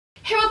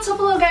Hey, what's up,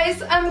 hello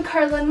guys, I'm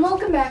Karla and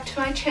welcome back to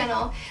my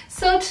channel.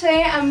 So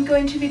today I'm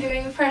going to be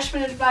doing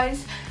freshman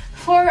advice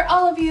for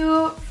all of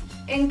you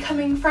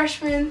incoming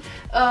freshmen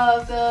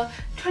of the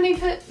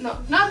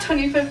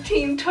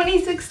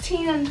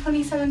 2016 and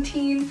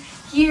 2017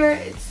 year.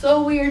 It's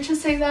so weird to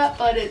say that,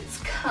 but it's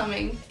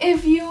coming.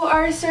 If you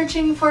are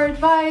searching for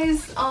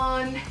advice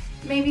on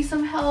maybe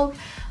some help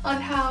on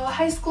how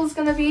high school is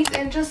gonna be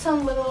and just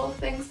some little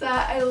things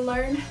that I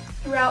learned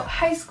throughout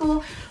high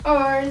school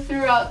or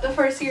throughout the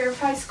first year of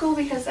high school,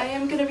 because I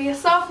am gonna be a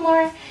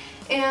sophomore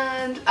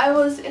and I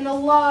was in a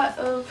lot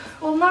of,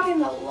 well, not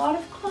in a lot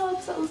of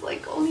clubs, I was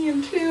like only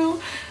in 2,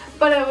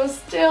 but I was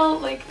still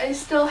like, I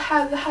still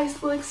had the high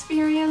school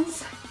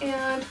experience,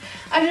 and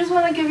I just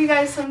want to give you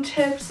guys some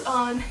tips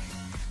on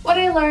what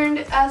I learned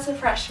as a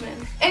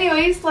freshman.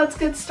 Anyways, let's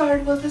get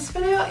started with this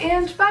video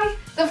and bye!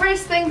 The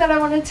first thing that I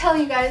want to tell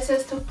you guys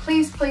is to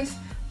please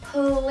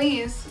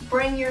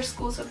bring your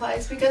school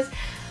supplies, because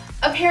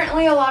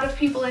apparently a lot of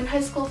people in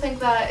high school think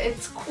that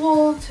it's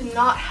cool to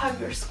not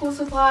have your school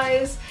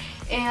supplies,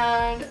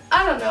 and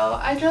I don't know,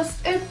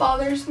 it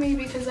bothers me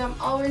because I'm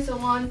always the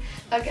one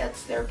that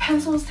gets their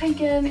pencils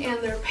taken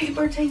and their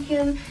paper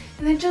taken,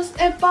 and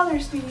it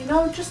bothers me, you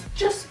know.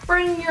 Just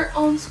bring your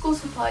own school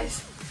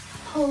supplies,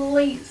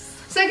 please.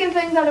 Second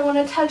thing that I want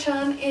to touch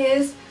on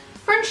is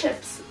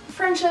friendships.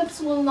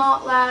 Friendships will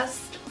not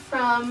last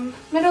from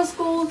middle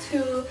school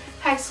to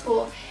high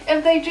school.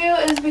 If they do,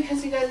 it's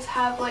because you guys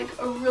have like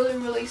a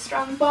really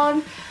strong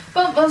bond,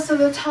 but most of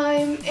the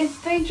time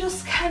if they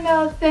just kind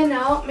of thin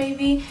out,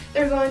 maybe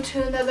they're going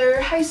to another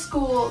high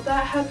school.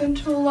 That happened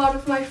to a lot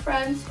of my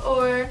friends,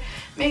 or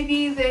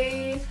maybe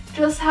they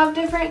just have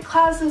different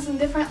classes and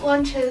different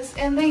lunches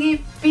and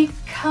they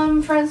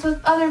become friends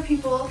with other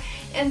people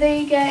and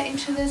they get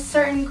into this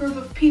certain group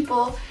of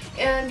people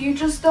and you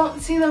just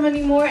don't see them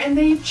anymore, and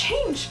they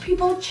change.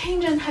 People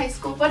change in high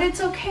school, but it's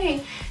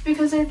okay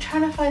because they're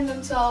trying to find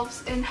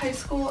themselves in high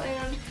school,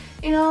 and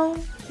you know,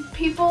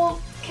 people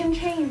can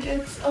change,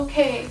 it's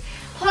okay.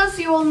 Plus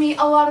you will meet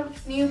a lot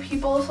of new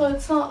people, so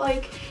it's not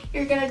like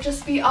you're gonna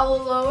just be all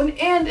alone.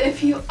 And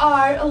if you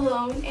are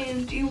alone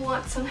and you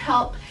want some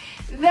help,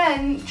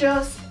 then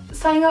just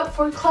sign up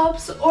for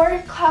clubs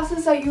or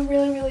classes that you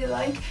really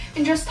like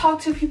and just talk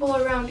to people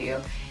around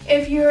you.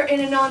 If you're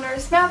in an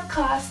honors math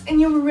class and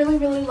you really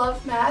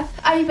love math,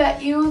 I bet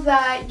you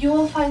that you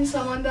will find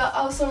someone that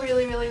also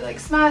really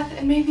likes math,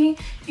 and maybe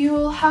you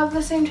will have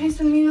the same taste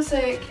in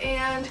music,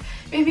 and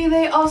maybe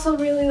they also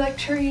really like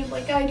to read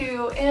like I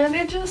do, and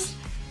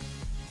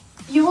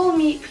you will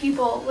meet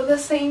people with the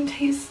same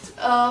taste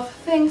of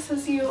things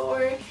as you,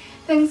 or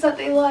things that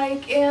they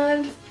like.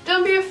 And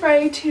don't be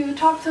afraid to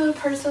talk to the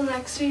person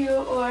next to you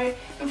or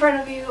in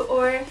front of you,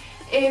 or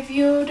if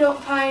you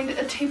don't find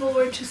a table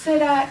where to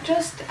sit at,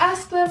 just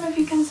ask them if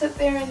you can sit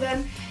there and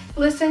then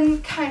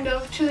listen kind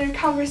of to their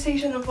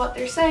conversation of what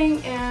they're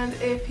saying. And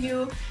if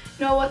you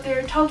know what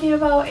they're talking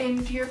about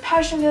and you're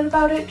passionate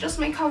about it, just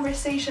make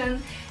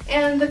conversation,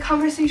 and the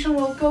conversation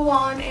will go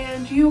on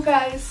and you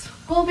guys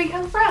will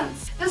become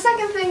friends. The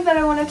second thing that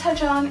I want to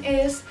touch on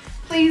is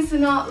please do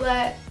not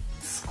let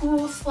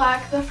school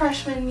slack the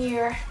freshman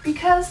year,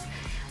 because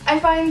I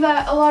find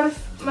that a lot of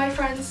my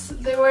friends,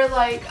 they were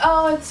like,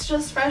 oh, it's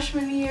just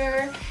freshman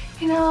year,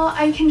 you know,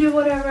 I can do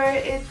whatever,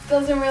 it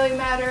doesn't really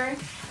matter.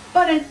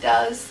 But it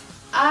does.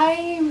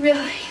 I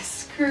really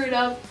screwed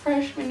up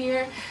freshman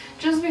year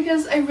just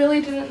because I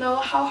really didn't know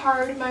how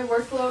hard my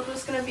workload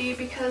was going to be,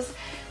 because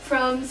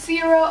from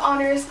 0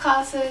 honors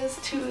classes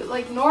to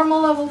like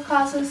normal level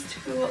classes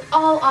to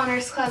all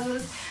honors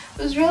classes,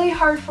 it was really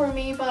hard for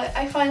me, but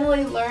I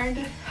finally learned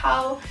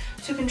how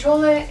to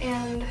control it,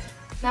 and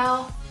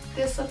now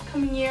this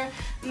upcoming year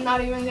I'm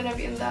not even going to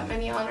be in that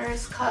many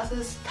honors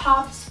classes,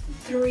 tops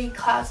 3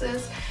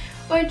 classes,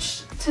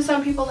 which to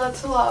some people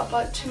that's a lot,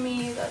 but to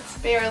me that's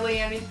barely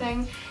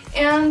anything.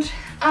 And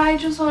I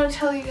just want to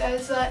tell you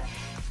guys that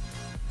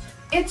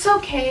it's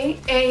okay,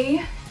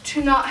 A,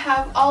 to not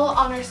have all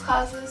honors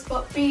classes,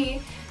 but B,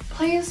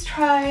 please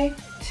try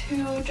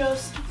to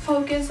just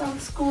focus on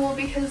school,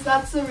 because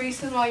that's the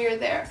reason why you're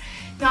there.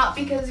 Not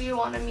because you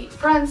want to meet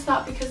friends,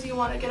 not because you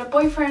want to get a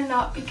boyfriend,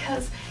 not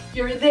because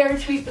you're there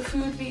to eat the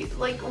food.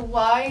 Like,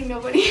 why?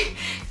 Nobody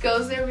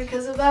goes there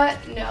because of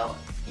that. No,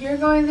 you're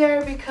going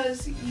there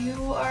because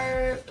you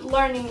are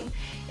learning,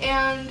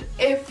 and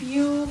if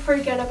you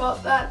forget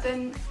about that,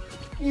 then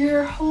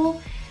your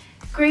whole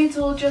grades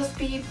will just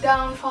be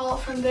downfall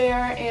from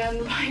there.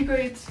 And my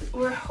grades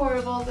were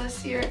horrible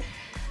this year,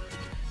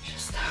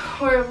 just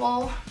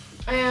horrible,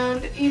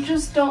 and you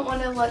just don't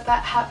want to let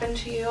that happen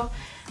to you.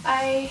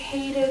 I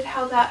hated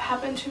how that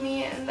happened to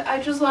me, and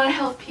I just want to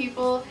help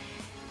people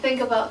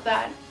think about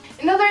that.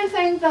 Another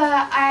thing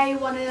that I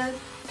want to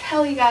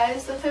tell you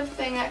guys, the 5th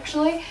thing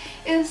actually,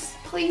 is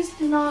please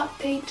do not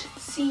date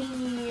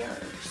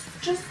seniors.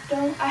 Just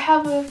don't. I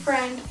have a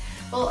friend,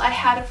 well, I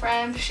had a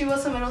friend, she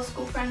was a middle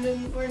school friend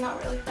and we're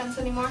not really friends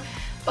anymore,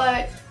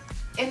 but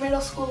in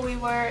middle school we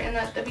were, and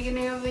at the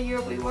beginning of the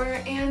year we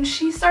were, and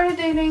she started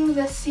dating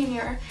this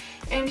senior,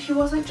 and he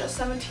wasn't just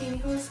 17,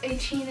 he was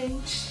 18,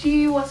 and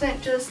she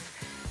wasn't just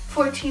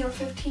 14 or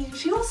 15,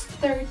 she was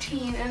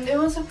 13, and it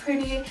was a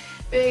pretty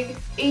big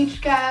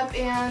age gap,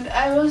 and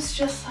I was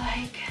just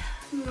like,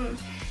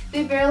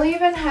 they barely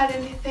even had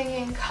anything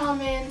in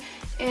common.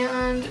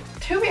 And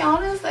to be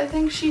honest, I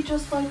think she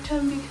just liked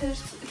him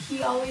because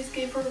he always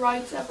gave her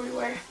rides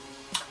everywhere.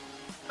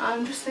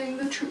 I'm just saying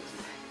the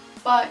truth.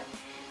 But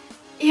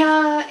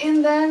yeah,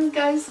 and then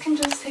guys can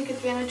just take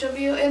advantage of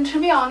you. And to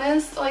be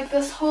honest, like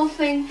this whole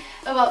thing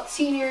about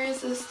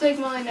seniors, the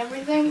stigma and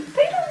everything,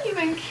 they don't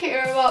even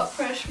care about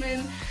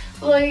freshmen.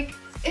 Like,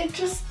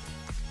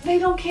 they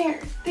don't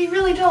care. They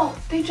really don't.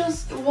 They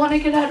just want to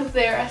get out of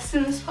there as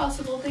soon as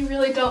possible. They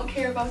really don't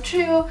care about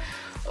you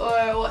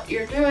or what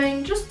you're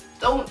doing. Just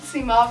don't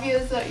seem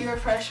obvious that you're a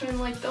freshman.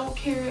 Like, don't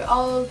carry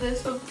all of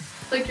this of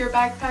like your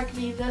backpack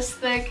be this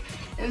thick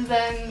and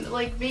then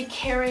like be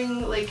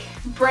carrying like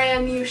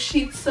brand new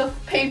sheets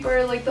of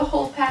paper, like the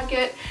whole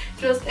packet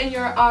just in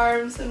your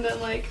arms, and then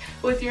like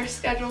with your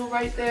schedule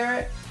right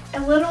there. A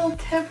little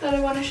tip that I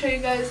want to show you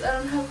guys, I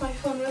don't have my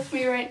phone with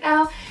me right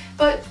now,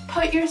 but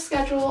put your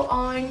schedule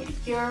on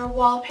your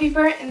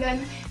wallpaper and then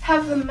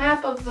have the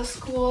map of the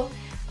school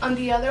on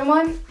the other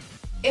one.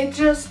 It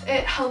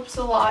helps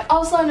a lot.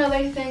 Also,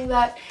 another thing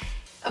that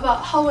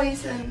about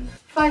hallways and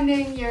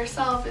finding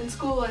yourself in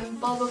school and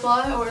blah blah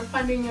blah, or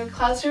finding your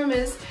classroom,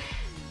 is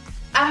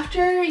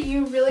after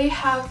you really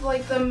have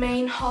like the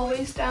main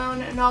hallways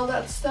down and all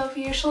that stuff,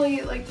 you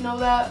usually like know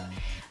that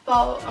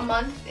about a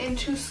month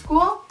into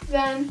school,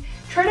 then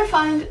try to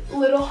find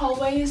little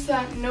hallways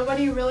that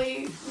nobody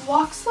really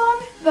walks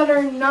on, that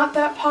are not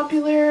that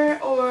popular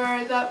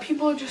or that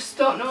people just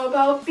don't know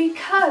about,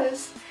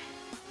 because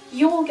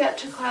you will get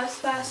to class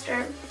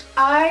faster.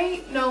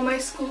 I know my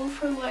school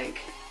from like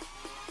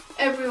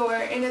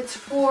everywhere, and it's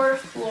 4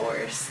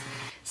 floors,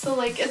 so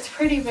like it's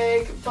pretty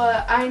big,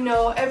 but I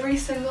know every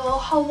single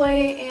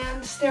hallway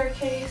and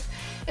staircase.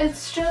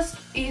 It's just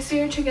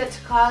easier to get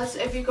to class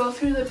if you go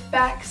through the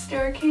back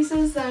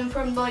staircases than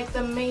from like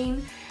the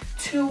main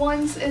 2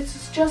 ones.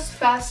 It's just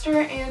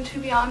faster, and to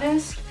be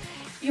honest,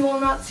 you will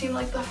not seem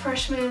like the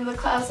freshman in the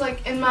class.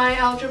 Like in my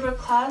algebra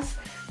class,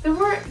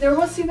 there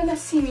was even a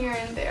senior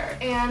in there,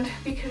 and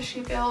because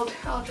she failed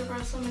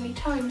algebra so many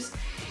times,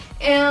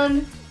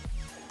 and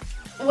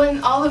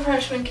when all the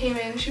freshmen came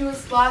in, she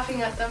was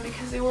laughing at them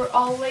because they were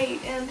all late.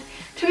 And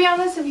to be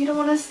honest, if you don't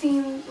want to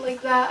seem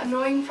like that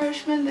annoying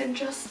freshman, then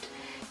just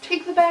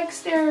take the back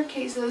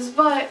staircases,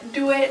 but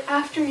do it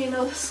after you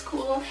know the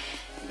school,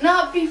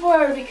 not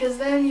before, because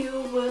then you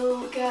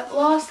will get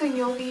lost and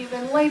you'll be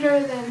even later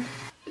than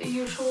the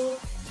usual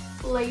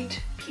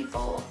late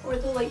people or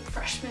the late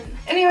freshmen.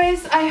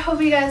 Anyways, I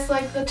hope you guys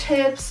like the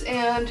tips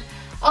and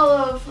all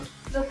of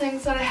the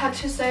things that I had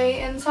to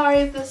say, and sorry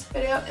if this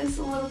video is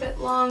a little bit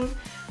long.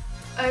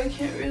 I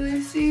can't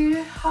really see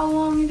how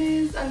long it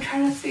is. I'm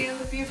trying to see in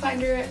the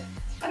viewfinder.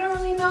 I don't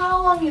really know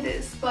how long it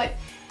is, but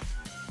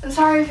I'm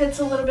sorry if it's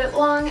a little bit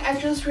long. I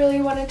just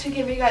really wanted to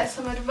give you guys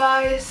some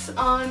advice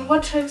on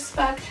what to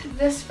expect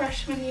this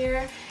freshman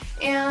year,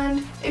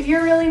 and if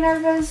you're really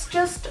nervous,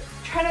 just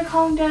try to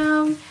calm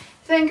down,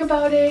 think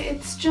about it.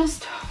 It's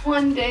just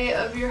one day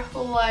of your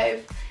whole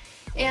life,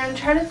 and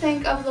try to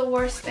think of the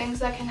worst things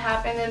that can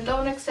happen and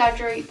don't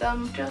exaggerate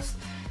them. Just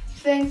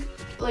think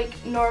like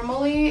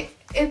normally.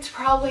 It's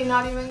probably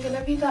not even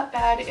gonna be that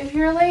bad. If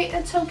you're late,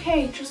 it's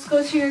okay. Just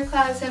go to your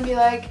class and be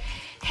like,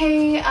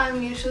 hey, I'm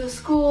new to the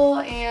school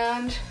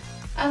and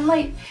I'm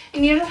late.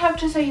 And you don't have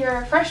to say you're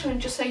a freshman,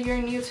 just say you're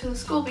new to the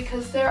school,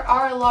 because there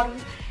are a lot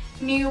of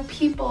new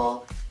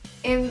people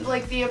in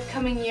like the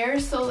upcoming year.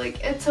 So like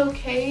it's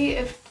okay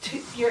if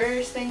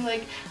you're saying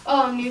like,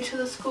 oh, I'm new to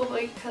the school,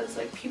 because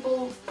like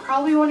people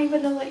probably won't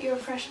even know that you're a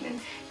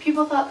freshman.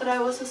 People thought that I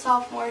was a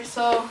sophomore,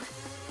 so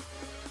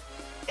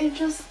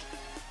just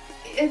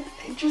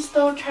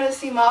don't try to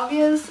seem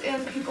obvious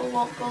and people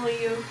won't bully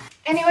you.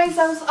 Anyways,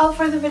 that was all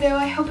for the video.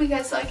 I hope you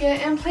guys like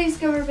it, and please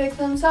give her a big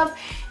thumbs up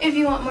if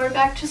you want more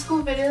back to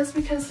school videos,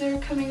 because they're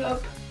coming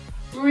up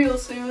real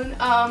soon.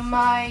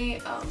 My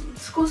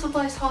school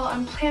supplies haul,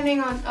 I'm planning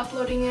on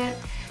uploading it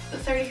the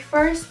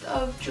 31st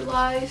of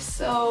July,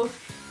 so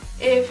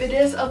if it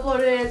is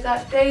uploaded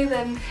that day,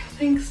 then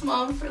thanks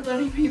Mom for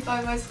letting me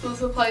buy my school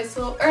supplies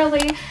so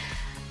early.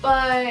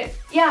 But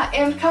yeah,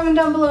 and comment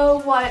down below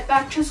what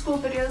back to school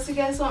videos you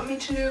guys want me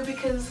to do,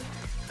 because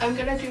I'm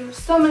gonna do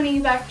so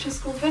many back to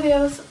school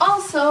videos.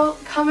 Also,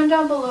 comment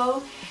down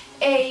below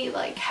a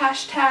like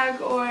hashtag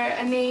or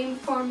a name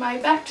for my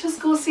back to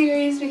school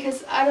series,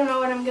 because I don't know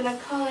what I'm gonna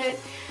call it.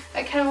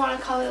 I kind of want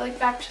to call it like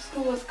back to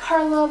school with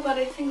Karla, but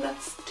I think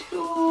that's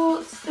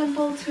too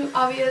simple, too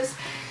obvious.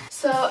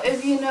 So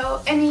if you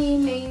know any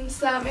names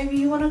that maybe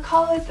you want to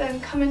call it,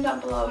 then comment down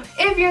below.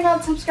 If you're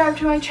not subscribed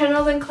to my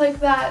channel, then click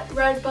that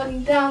red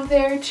button down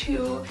there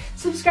to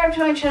subscribe to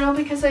my channel,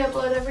 because I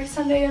upload every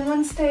Sunday and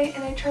Wednesday,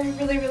 and I try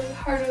really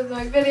hard with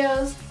my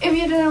videos. If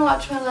you didn't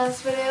watch my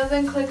last video,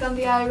 then click on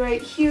the eye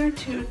right here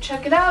to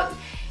check it out.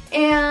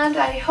 And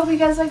I hope you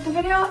guys liked the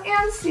video,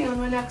 and see you in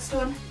my next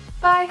one.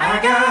 Bye!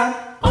 I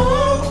got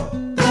all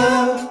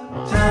the